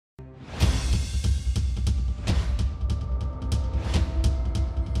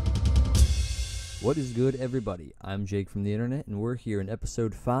What is good, everybody? I'm Jake from the internet, and we're here in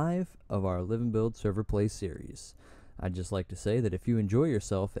episode 5 of our Live and Build Server Play series. I'd just like to say that if you enjoy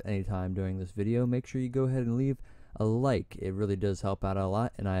yourself at any time during this video, make sure you go ahead and leave a like. It really does help out a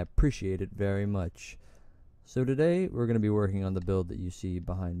lot, and I appreciate it very much. So today, we're going to be working on the build that you see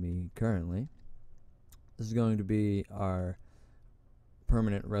behind me currently. This is going to be our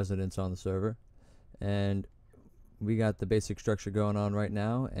permanent residence on the server, and we got the basic structure going on right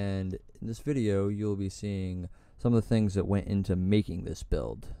now, and in this video you'll be seeing some of the things that went into making this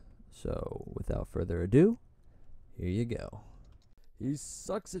build. So without further ado, here you go. He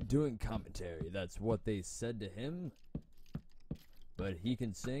sucks at doing commentary, that's what they said to him. But he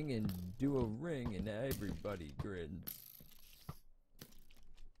can sing and do a ring and everybody grins.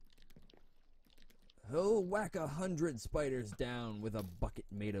 He'll whack 100 spiders down with a bucket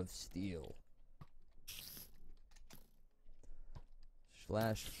made of steel.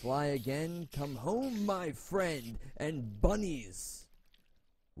 Slash fly again, come home my friend, and bunnies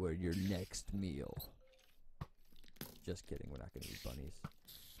were your next meal. Just kidding, we're not gonna eat bunnies.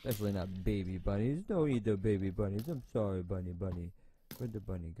 Especially not baby bunnies. Don't eat the baby bunnies. I'm sorry, bunny. Where'd the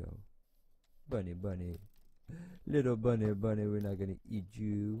bunny go? Bunny. Little bunny, we're not gonna eat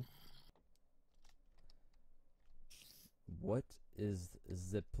you. What is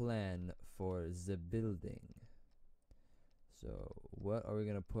the plan for the building? So, what are we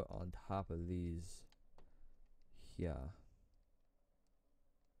going to put on top of these here?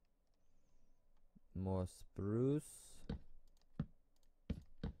 More spruce?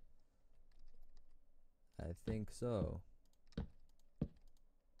 I think so.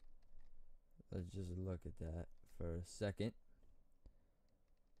 Let's just look at that for a second.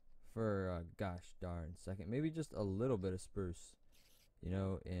 For a gosh darn second. Maybe just a little bit of spruce. You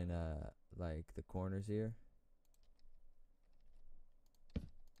know, in like the corners here.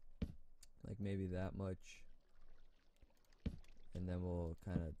 Like maybe that much, and then we'll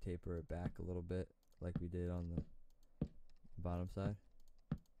kind of taper it back a little bit like we did on the bottom side.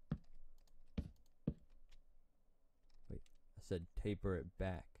 Wait, I said taper it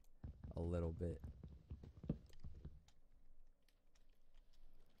back a little bit,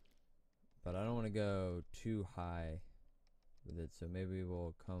 but I don't want to go too high with it, so maybe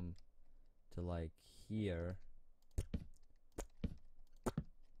we'll come to like here.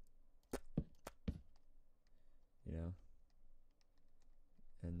 You know,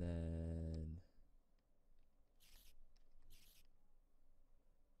 and then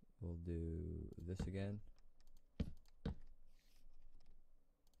we'll do this again.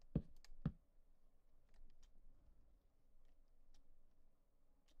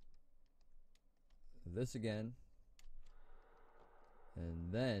 This again,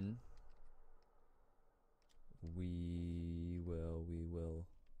 and then we will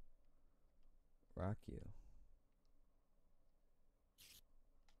rock you.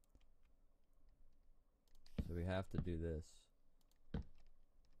 So we have to do this.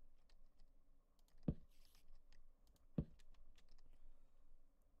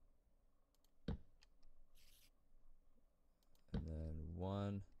 And then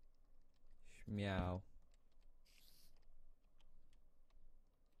one meow.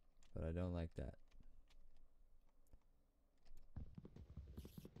 But I don't like that.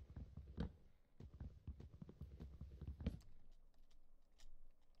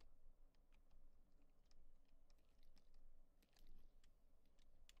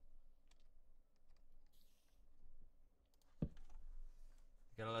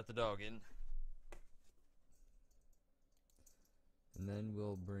 Gotta let the dog in. And then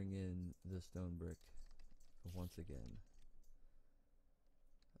we'll bring in the stone brick once again.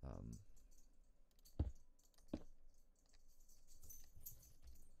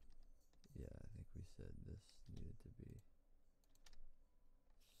 Yeah, I think we said this needed to be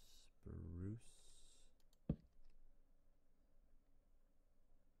spruce.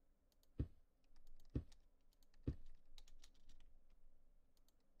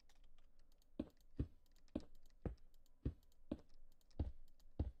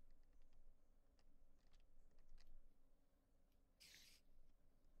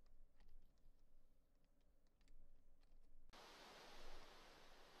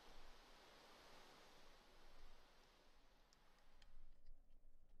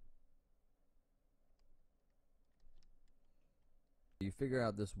 You figure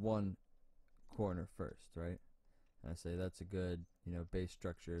out this one corner first, right? And I say that's a good, base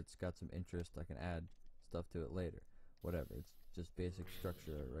structure. It's got some interest. I can add stuff to it later. Whatever. It's just basic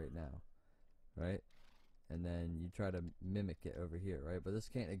structure right now, right? And then you try to mimic it over here, right? But this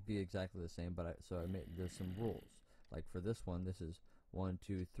can't be exactly the same. But so I made there's some rules. Like for this one, this is 1,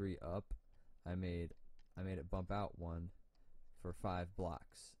 2, 3 up, I made it bump out one for 5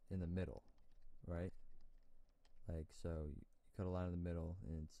 blocks in the middle, right? Like, so you cut a line in the middle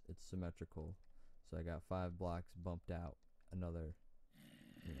and it's symmetrical. So I got 5 blocks bumped out another,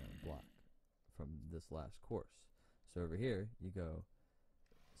 block from this last course. So over here you go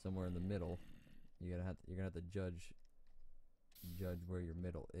somewhere in the middle. You're gonna have to judge where your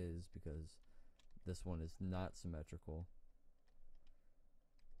middle is, because this one is not symmetrical.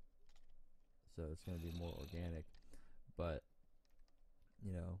 So it's gonna be more organic. But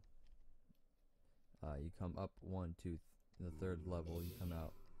you come up 1, 2, the third level, you come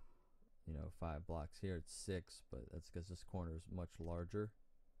out 5 blocks. Here it's 6, but that's because this corner is much larger.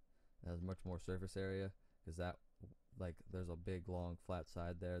 It has much more surface area, because that, like, there's a big long flat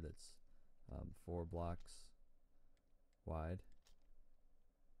side there that's 4 blocks wide,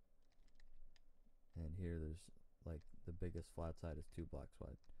 and here there's, like, the biggest flat side is 2 blocks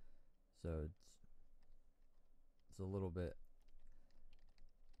wide. So it's a little bit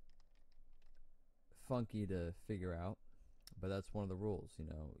funky to figure out, but that's one of the rules.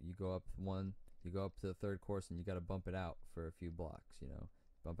 You go up to the third course and you got to bump it out for a few blocks.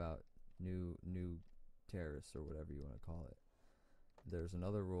 Bump out new terrace, or whatever you want to call it. There's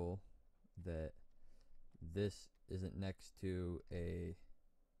another rule that this isn't next to a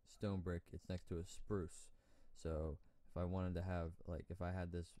stone brick, it's next to a spruce. So if I wanted to have, like, if I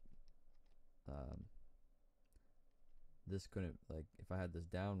had this this couldn't, like, if I had this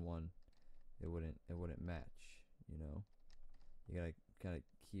down one, it wouldn't match. You gotta kind of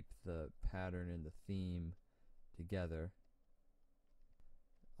keep the pattern and the theme together.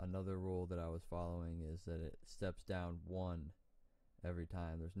 Another rule that I was following is that it steps down 1 every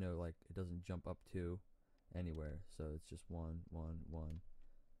time. There's no, like, it doesn't jump up 2 anywhere. So it's just 1, 1, 1,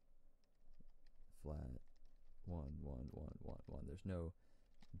 flat, 1, 1, 1, 1, 1. There's no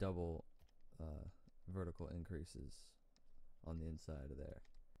double vertical increases on the inside of there.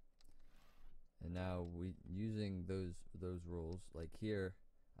 And now using those rules, like here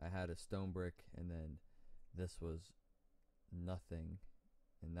I had a stone brick, and then this was nothing,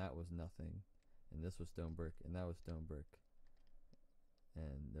 and that was nothing, and this was stone brick, and that was stone brick,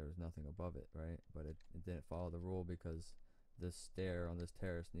 and there was nothing above it, right? But it didn't follow the rule, because this stair on this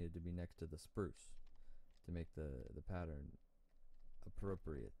terrace needed to be next to the spruce to make the pattern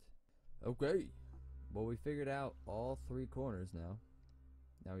appropriate. Okay, well, we figured out all 3 corners now.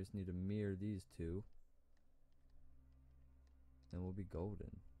 Now we just need to mirror these 2, and we'll be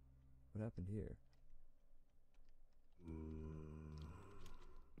golden. What happened here?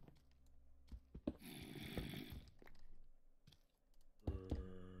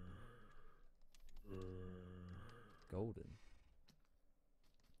 Golden.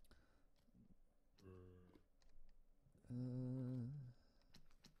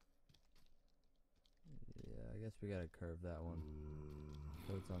 Yeah, I guess we gotta curve that one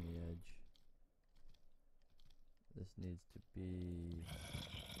so it's on the edge. This needs to be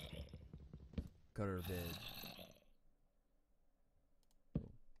curved edge.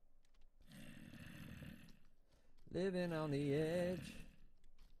 Living on the edge.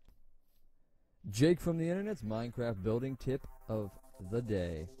 Jake from the Internet's Minecraft building tip of the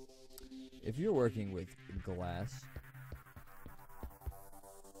day. If you're working with glass,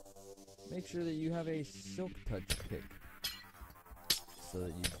 make sure that you have a silk touch pick, so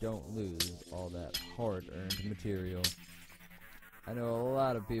that you don't lose all that hard-earned material. I know a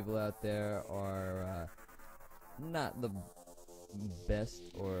lot of people out there are not the best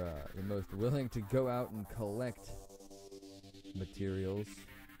or the most willing to go out and collect materials.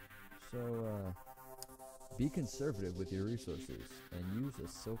 So be conservative with your resources and use a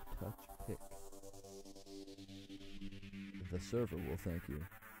silk touch pick. The server will thank you.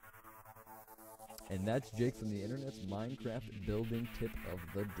 And that's Jake from the Internet's Minecraft building tip of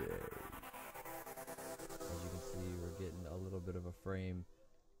the day. As you can see, we're getting a little bit of a frame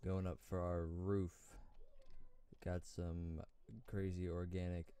going up for our roof. Got some crazy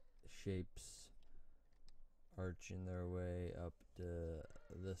organic shapes arching their way up to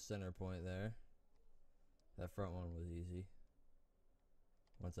the center point there. That front one was easy.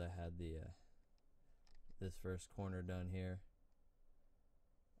 Once I had the this first corner done here,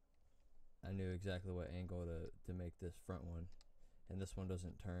 I knew exactly what angle to make this front one, and this one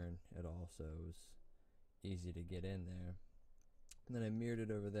doesn't turn at all, so it was easy to get in there. And then I mirrored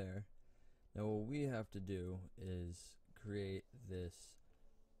it over there. Now what we have to do is create this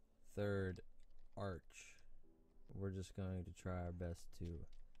third arch. We're just going to try our best to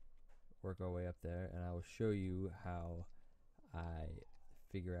work our way up there, and I will show you how I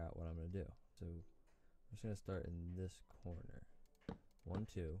figure out what I'm going to do. So I'm just going to start in this corner. 1,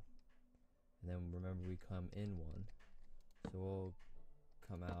 2. And then remember, we come in one, so we'll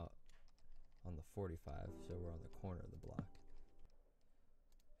come out on the 45, so we're on the corner of the block.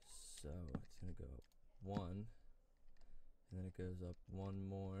 So it's gonna go 1, and then it goes up 1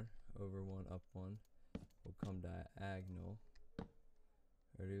 more, over 1, up 1. We'll come diagonal.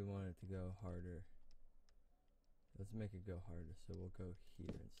 Or do we want it to go harder? Let's make it go harder, so we'll go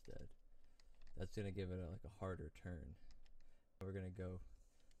here instead. That's gonna give it like a harder turn. We're gonna go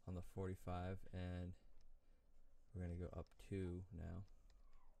on the 45, and we're gonna go up 2 now.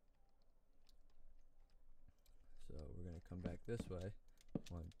 So we're gonna come back this way,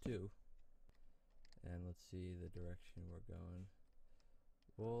 1, 2, and let's see the direction we're going.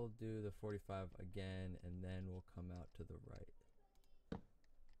 We'll do the 45 again, and then we'll come out to the right,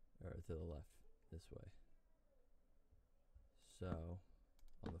 or to the left, this way. So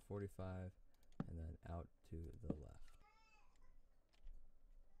on the 45, and then out to the left.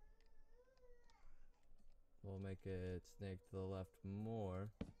 We'll make it snake to the left more.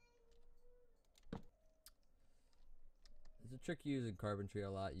 It's a trick you use in carpentry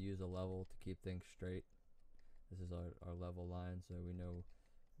a lot. You use a level to keep things straight. This is our level line, so we know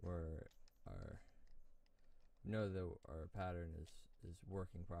where that our pattern is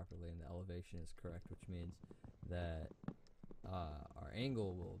working properly and the elevation is correct, which means that our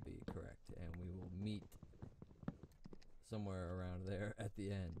angle will be correct, and we will meet somewhere around there at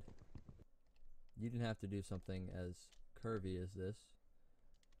the end. You didn't have to do something as curvy as this,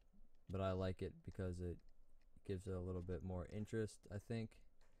 but I like it because it gives it a little bit more interest, I think,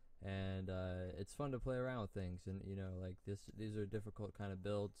 and it's fun to play around with things. And you know, like these are difficult kind of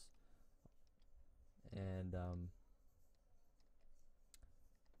builds, and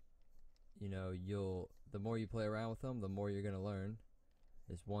you know, the more you play around with them, the more you're gonna learn,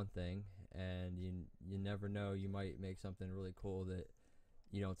 is one thing. And you never know, you might make something really cool that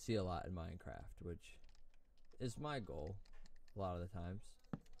you don't see a lot in Minecraft, which is my goal a lot of the times.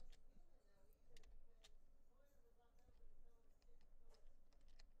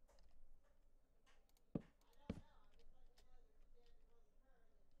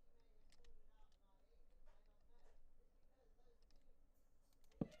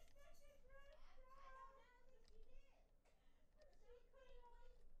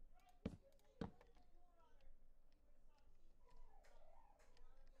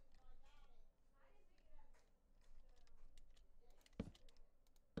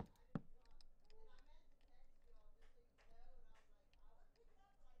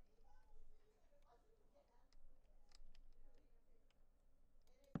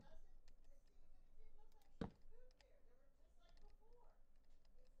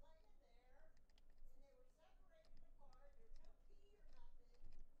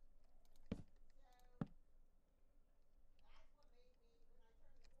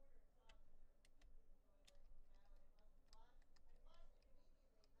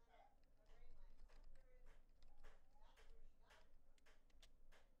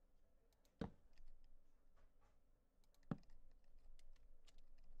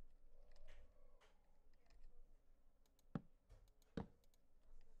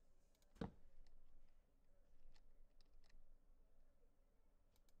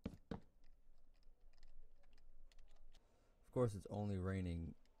 Of course, it's only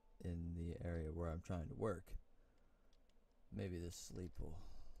raining in the area where I'm trying to work. Maybe this sleep will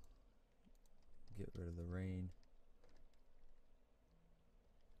get rid of the rain.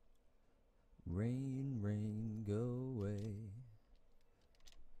 Rain, rain, go away.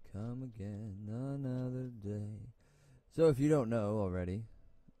 Come again another day. So if you don't know already,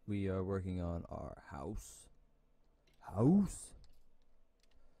 we are working on our house.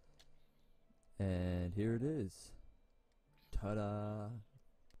 And here it is. Ta-da!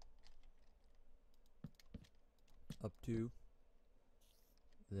 Up 2,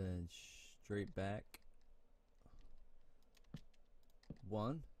 then straight back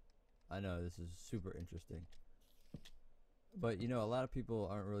 1. I know this is super interesting, but you know, a lot of people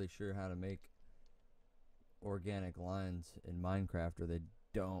aren't really sure how to make organic lines in Minecraft, or they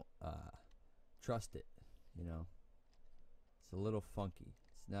don't trust it. You know, it's a little funky.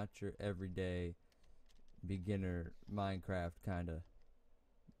 It's not your everyday beginner Minecraft kind of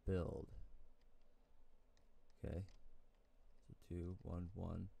build. Okay, so 2, 1,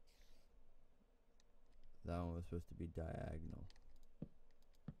 1. That one was supposed to be diagonal.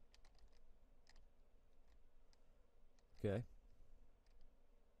 Okay.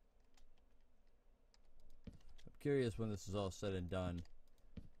 I'm curious when this is all said and done.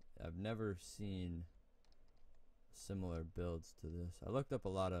 I've never seen similar builds to this. I looked up a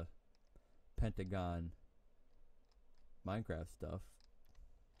lot of Pentagon Minecraft stuff,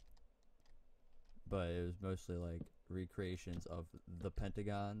 but it was mostly like recreations of the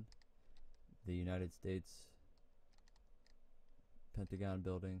Pentagon, the United States Pentagon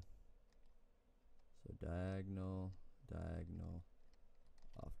building. So diagonal, diagonal,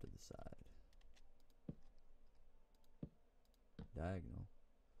 off to the side. Diagonal,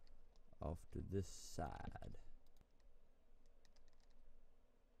 off to this side.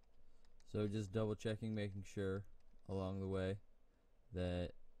 So just double checking, making sure along the way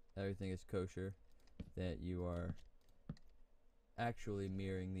that everything is kosher, that you are actually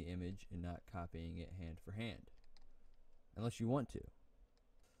mirroring the image and not copying it hand for hand, unless you want to.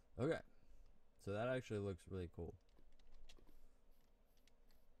 Okay, so that actually looks really cool.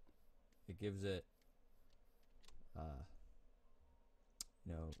 It gives it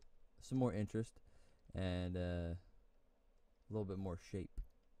you know, some more interest and a little bit more shape.